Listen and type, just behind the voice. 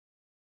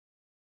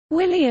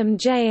William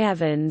J.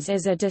 Evans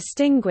is a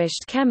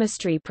distinguished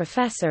chemistry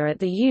professor at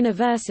the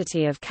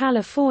University of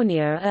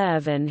California,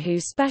 Irvine who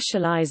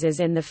specializes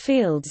in the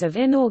fields of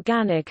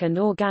inorganic and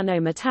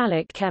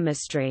organometallic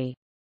chemistry.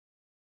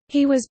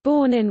 He was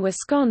born in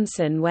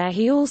Wisconsin, where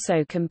he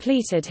also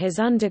completed his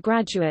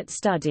undergraduate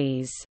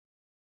studies.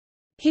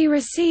 He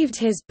received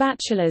his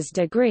bachelor's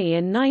degree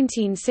in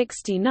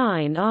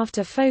 1969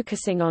 after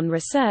focusing on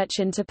research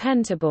into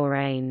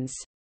pentaboranes.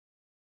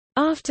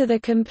 After the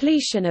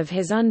completion of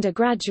his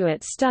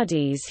undergraduate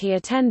studies, he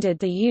attended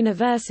the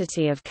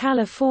University of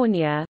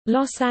California,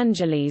 Los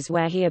Angeles,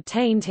 where he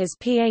obtained his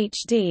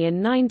Ph.D.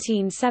 in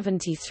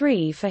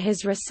 1973 for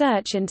his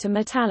research into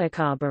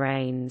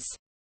metallocarboranes.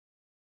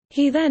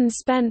 He then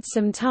spent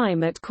some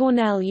time at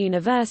Cornell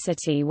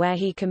University, where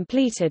he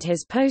completed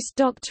his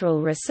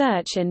postdoctoral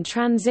research in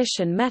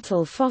transition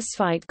metal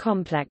phosphite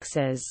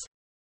complexes.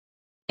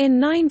 In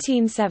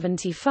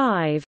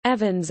 1975,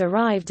 Evans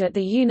arrived at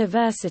the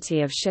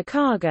University of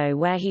Chicago,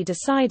 where he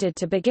decided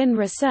to begin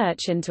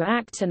research into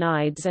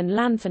actinides and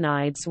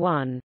lanthanides.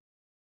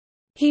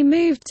 He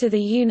moved to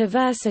the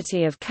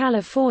University of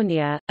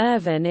California,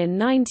 Irvine in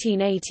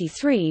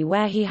 1983,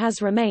 where he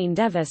has remained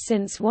ever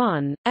since.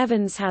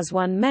 Evans has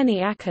won many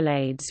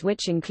accolades,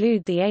 which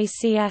include the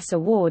ACS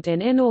Award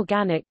in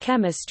Inorganic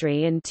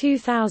Chemistry in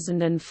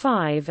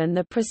 2005 and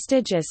the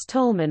prestigious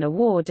Tolman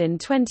Award in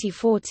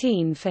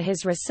 2014 for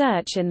his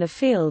research in the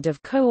field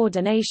of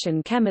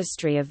coordination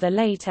chemistry of the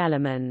late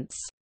elements.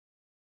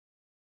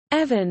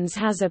 Evans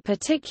has a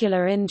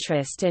particular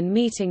interest in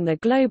meeting the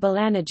global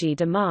energy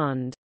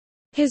demand.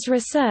 His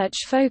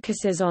research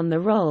focuses on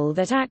the role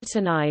that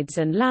actinides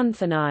and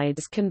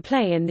lanthanides can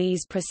play in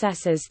these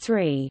processes.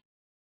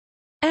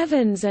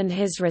 Evans and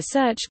his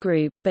research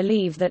group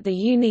believe that the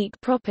unique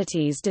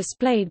properties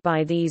displayed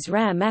by these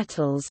rare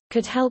metals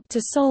could help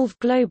to solve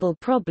global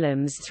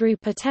problems through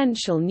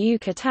potential new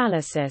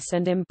catalysis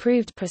and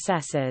improved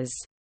processes.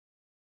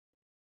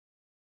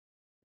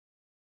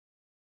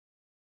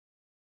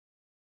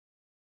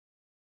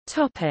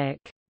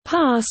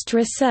 Past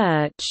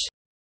research.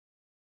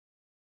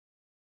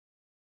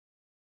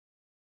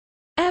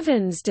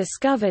 Evans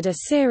discovered a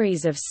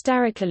series of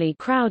sterically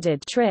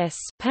crowded tris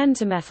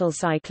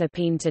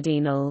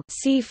pentamethylcyclopentadienyl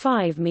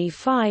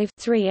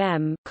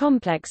C5Me5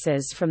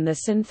 complexes from the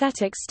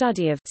synthetic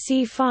study of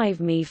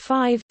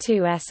C5Me5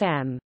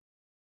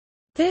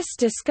 This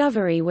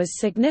discovery was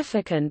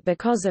significant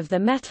because of the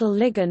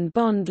metal-ligand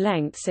bond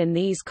lengths in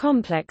these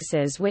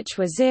complexes, which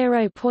were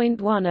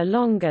 0.1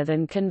 longer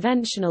than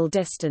conventional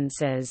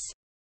distances.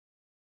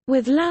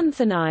 With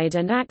lanthanide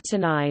and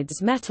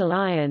actinides metal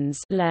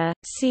ions La,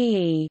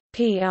 Ce,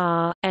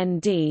 Pr,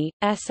 Nd,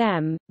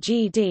 Sm,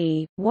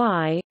 Gd,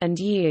 Y, and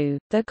U,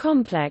 the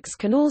complex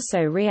can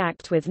also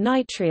react with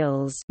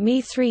nitriles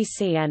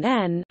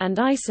Me3CNN and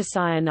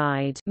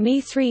isocyanide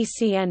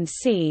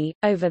Me3CNC.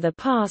 Over the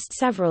past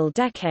several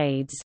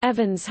decades,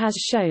 Evans has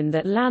shown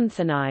that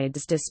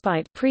lanthanides,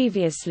 despite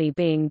previously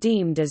being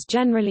deemed as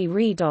generally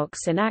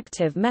redox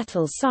inactive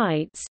metal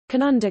sites,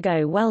 can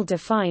undergo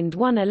well-defined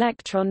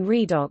one-electron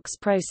redox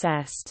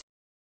processed.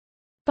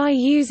 By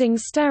using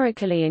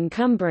sterically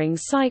encumbering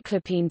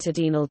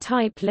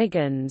cyclopentadienyl-type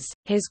ligands,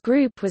 his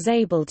group was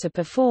able to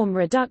perform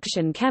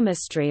reduction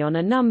chemistry on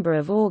a number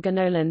of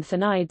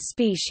organolanthanide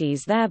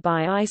species,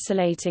 thereby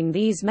isolating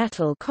these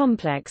metal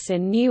complex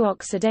in new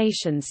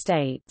oxidation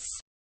states.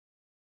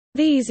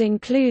 These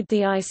include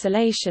the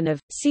isolation of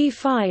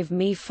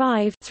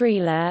C5Me5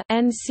 3La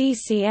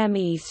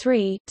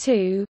NCCMe3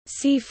 2,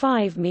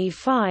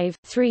 C5Me5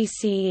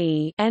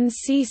 3Ce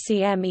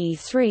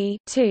NCCMe3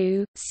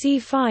 2,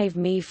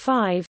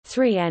 C5Me5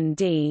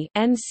 3Nd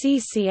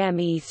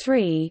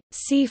NCCMe3,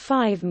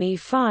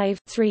 C5Me5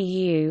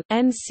 3U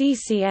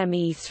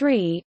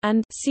NCCMe3,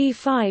 and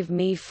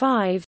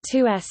C5Me5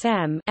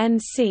 2SM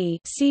NC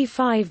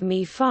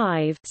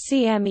C5Me5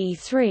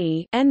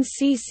 CMe3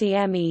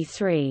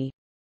 NCCMe3.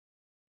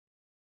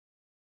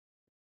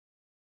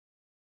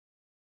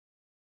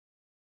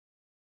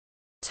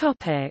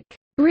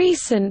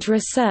 Recent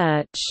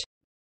research.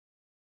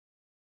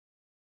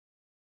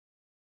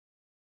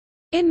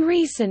 In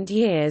recent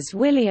years,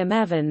 William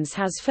Evans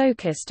has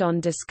focused on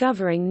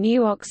discovering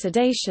new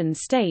oxidation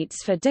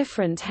states for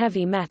different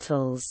heavy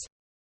metals.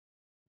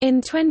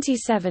 In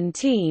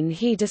 2017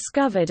 he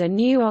discovered a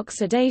new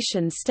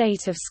oxidation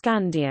state of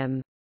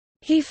scandium.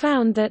 He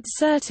found that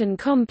certain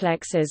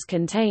complexes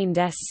contained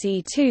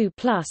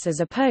Sc2+ as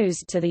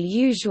opposed to the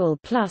usual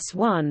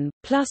 +1,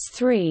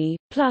 +3,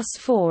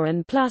 +4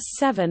 and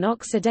 +7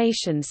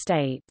 oxidation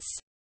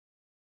states.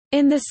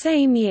 In the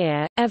same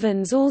year,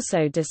 Evans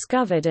also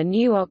discovered a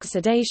new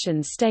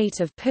oxidation state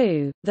of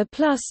Pu, the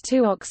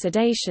 +2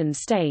 oxidation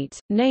state,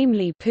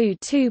 namely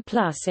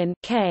Pu2+ in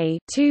K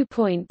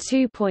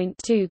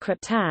 2.2.2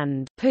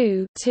 cryptand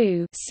Pu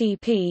 2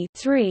 Cp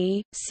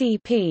 3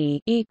 Cp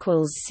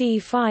equals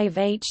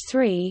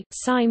C5H3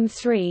 Sim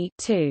 3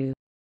 2.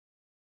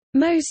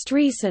 Most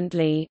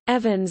recently,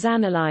 Evans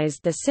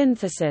analyzed the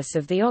synthesis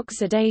of the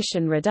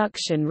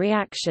oxidation-reduction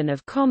reaction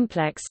of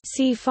complex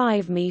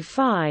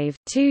C5Me5,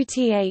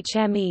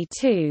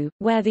 2-THMe2,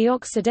 where the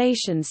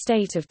oxidation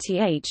state of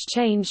Th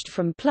changed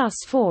from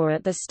 +4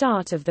 at the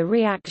start of the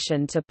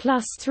reaction to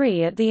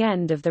 +3 at the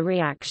end of the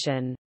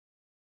reaction.